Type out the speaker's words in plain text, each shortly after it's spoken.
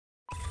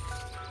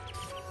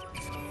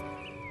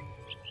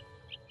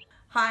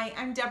Hi,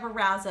 I'm Deborah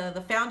Raza,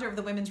 the founder of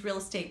the Women's Real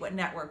Estate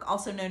Network,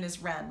 also known as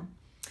WREN.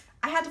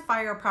 I had to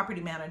fire a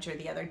property manager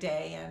the other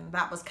day, and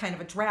that was kind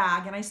of a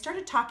drag, and I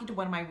started talking to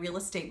one of my real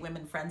estate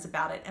women friends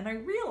about it, and I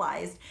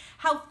realized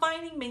how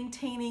finding,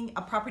 maintaining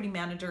a property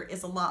manager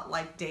is a lot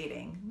like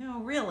dating. No,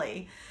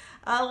 really.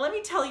 Let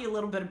me tell you a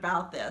little bit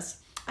about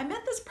this. I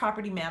met this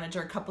property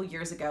manager a couple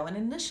years ago, and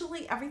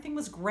initially everything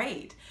was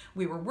great.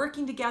 We were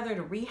working together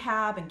to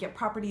rehab and get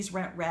properties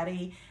rent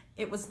ready.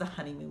 It was the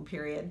honeymoon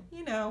period.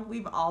 You know,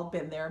 we've all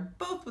been there,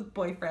 both with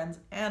boyfriends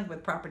and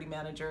with property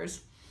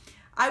managers.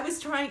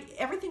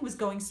 Everything was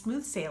going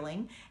smooth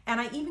sailing,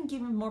 and I even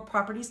gave him more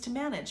properties to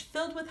manage,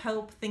 filled with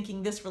hope,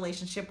 thinking this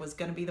relationship was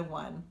going to be the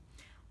one.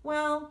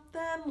 Well,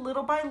 then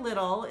little by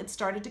little, it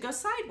started to go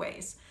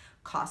sideways.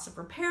 Costs of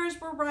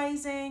repairs were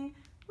rising.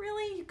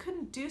 Really, you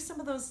couldn't do some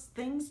of those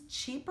things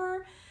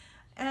cheaper?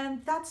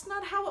 And that's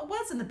not how it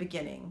was in the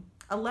beginning.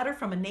 A letter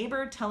from a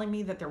neighbor telling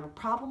me that there were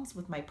problems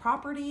with my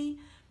property.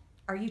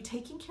 Are you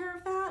taking care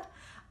of that?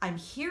 I'm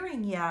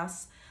hearing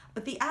yes,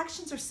 but the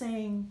actions are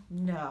saying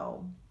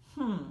no.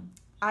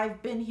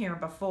 I've been here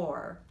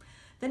before.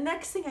 The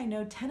next thing I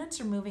know,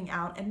 tenants are moving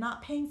out and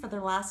not paying for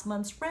their last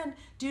month's rent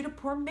due to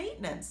poor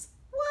maintenance.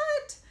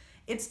 What?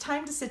 It's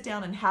time to sit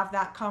down and have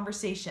that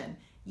conversation.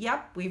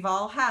 Yep, we've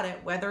all had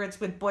it, whether it's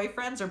with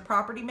boyfriends or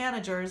property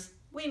managers.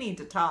 We need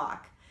to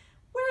talk.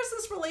 Where is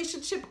this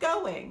relationship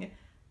going?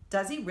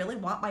 Does he really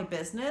want my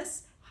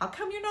business? How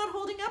come you're not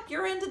holding up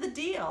your end of the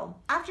deal?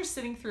 After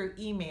sitting through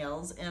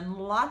emails and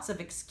lots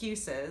of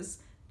excuses,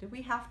 do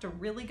we have to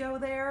really go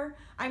there?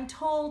 I'm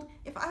told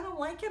if I don't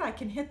like it, I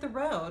can hit the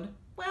road.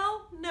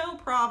 Well, no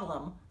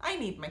problem. I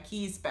need my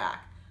keys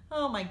back.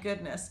 Oh my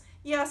goodness.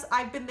 Yes,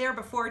 I've been there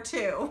before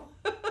too.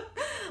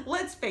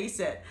 Let's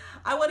face it,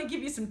 I want to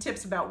give you some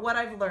tips about what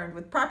I've learned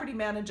with property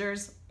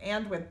managers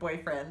and with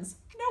boyfriends.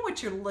 Know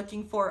what you're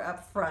looking for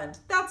up front.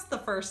 That's the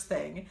first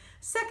thing.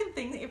 Second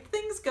thing, if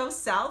things go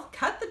south,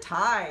 cut the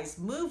ties,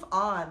 move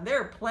on. There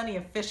are plenty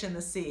of fish in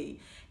the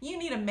sea. You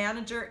need a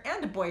manager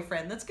and a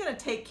boyfriend that's going to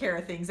take care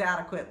of things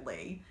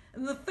adequately.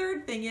 And the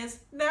third thing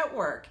is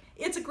network.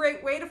 It's a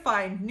great way to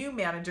find new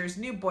managers,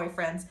 new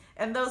boyfriends,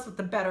 and those with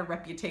the better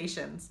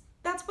reputations.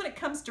 That's when it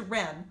comes to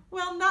WREN.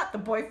 Well, not the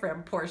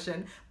boyfriend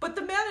portion, but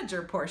the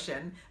manager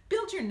portion.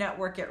 Build your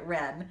network at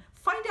WREN.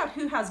 Find out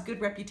who has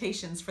good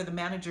reputations for the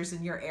managers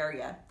in your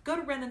area. Go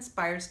to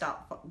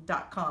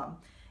WRENinspires.com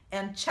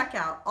and check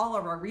out all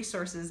of our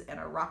resources and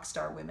our rock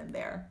star women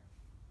there.